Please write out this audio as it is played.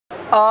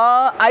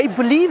I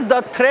believe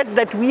the threat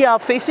that we are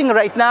facing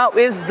right now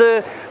is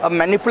the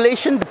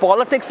manipulation, the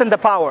politics and the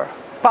power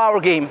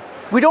game.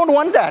 We don't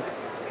want that.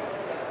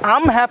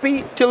 I'm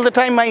happy till the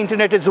time my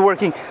internet is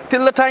working,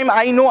 till the time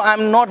I know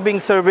I'm not being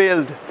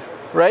surveilled,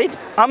 right?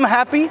 I'm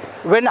happy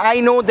when I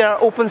know there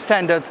are open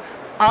standards.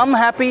 I'm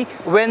happy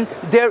when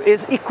there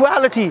is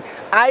equality.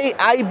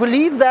 I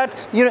believe that,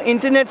 you know,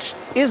 internet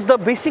is the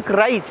basic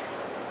right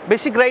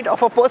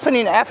of a person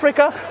in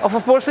Africa, of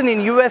a person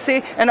in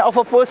USA, and of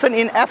a person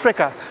in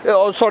Africa,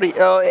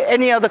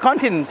 any other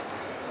continent.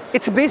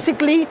 It's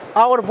basically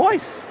our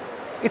voice.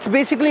 It's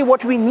basically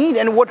what we need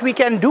and what we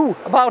can do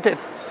about it.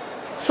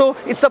 So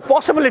it's the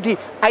possibility.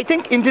 I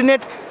think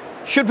internet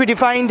should be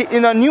defined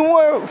in a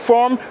newer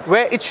form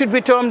where it should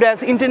be termed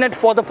as internet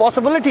for the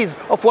possibilities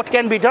of what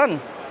can be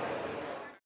done.